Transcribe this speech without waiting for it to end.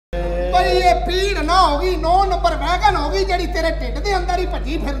भाई ये पीड़ ना होगी 9 नंबर वैगन होगी जेडी तेरे ढिड दे अंदर ही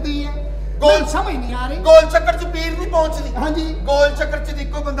भजी फिरदी है गोल समझ नहीं आ रही गोल चक्कर च पीड़ नहीं पहुंचदी हां जी गोल चक्कर च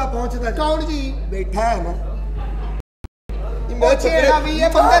इको बंदा पहुंचदा कौन जी बैठा है ना मोचेड़ा भी ये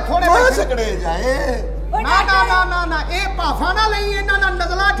बंदे थोड़े छकड़े जाए ना ना ना ना ना ए भाफा ना लई इन्हां दा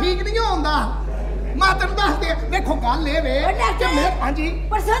नज़ला ठीक नहीं होंदा मैं तेन दस दे देखो गल ए वे कि मैं हां जी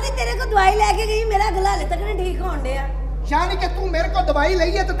परसों दी तेरे को दवाई लेके गई मेरा गला हले तक नहीं ठीक होण दिया यानी कि तू मेरे को दवाई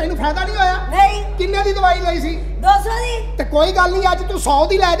लई है तो तेन फायदा नहीं होया नहीं किन्ने दी दवाई लई सी 200 दी ते कोई गल नहीं आज तू 100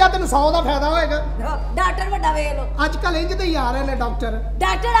 दी ले जा तेन 100 दा फायदा होएगा डॉक्टर बड़ा वेख लो आजकल इंज ते ही आ रहे ने डॉक्टर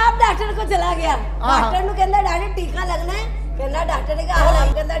आप डॉक्टर को चला गया डॉक्टर नु कहंदा डॉक्टर टीका लगना है कहंदा डॉक्टर ने कहा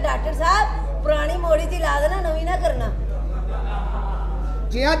हम कहंदा डॉक्टर साहब पुरानी मोड़ी दी ला देना नवी ना करना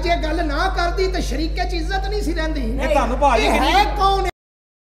जे आज ये गल ना करदी ते शरीके च इज्जत नहीं सी रहंदी ये तानु भाई है कौन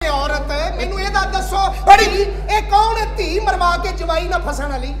औरत मेनू एदा दसो बड़ी ए कौन है धी मरवा के जवाई ना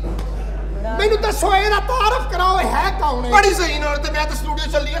फसन वाली मेनू दसो एदा तारफ कराओ है कौन है बड़ी सही औरत है मैं तो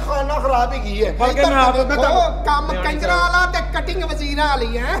स्टूडियो चली है खाना खराब ही है बल्कि मैं काम कंजरा वाला ते कटिंग वजीरा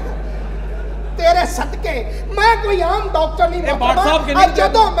वाली है तेरे सदके मैं कोई आम डॉक्टर नहीं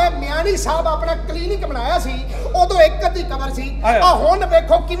जदों मैं मियानी साहब अपना क्लिनिक बनाया सी उदों एक अद्धी कवर सी आ हुण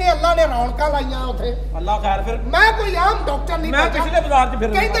देखो किने अल्लाह ने रौनकां लाईयां उथे अल्लाह खैर फिर मैं कोई आम डॉक्टर नहीं मैं पिछले बाजार च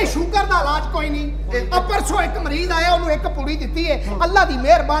फिर कहंदे शुगर दा इलाज कोई नहीं अब परसों एक मरीज आया उन्होंने एक पुड़ी दित्ती है अल्लाह दी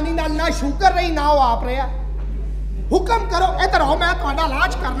मेहरबानी नाल ना शुगर रही ना वो आप रहा हुक्म करो इधर आओ मैं तुहाडा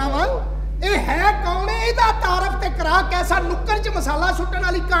इलाज करना वा ए है कौन है इहदा तारफ ते करा कैसा नुक्कड़ च मसाला सुट्टण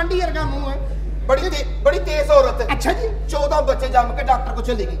वाली कांडी वर्गा मुंह है बड़ी तेज औरत है अच्छा जी 14 बच्चे जम के डॉक्टर को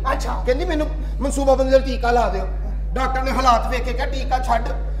चली गई अच्छा कहंदी मेनू मनसूबा बंदी दा टीका ला दियो डॉक्टर ने हालात देख के कहा टीका छੱਡ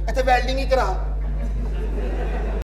ਇੱਥੇ ਵੈਲਡਿੰग ਹੀ ਕਰਾ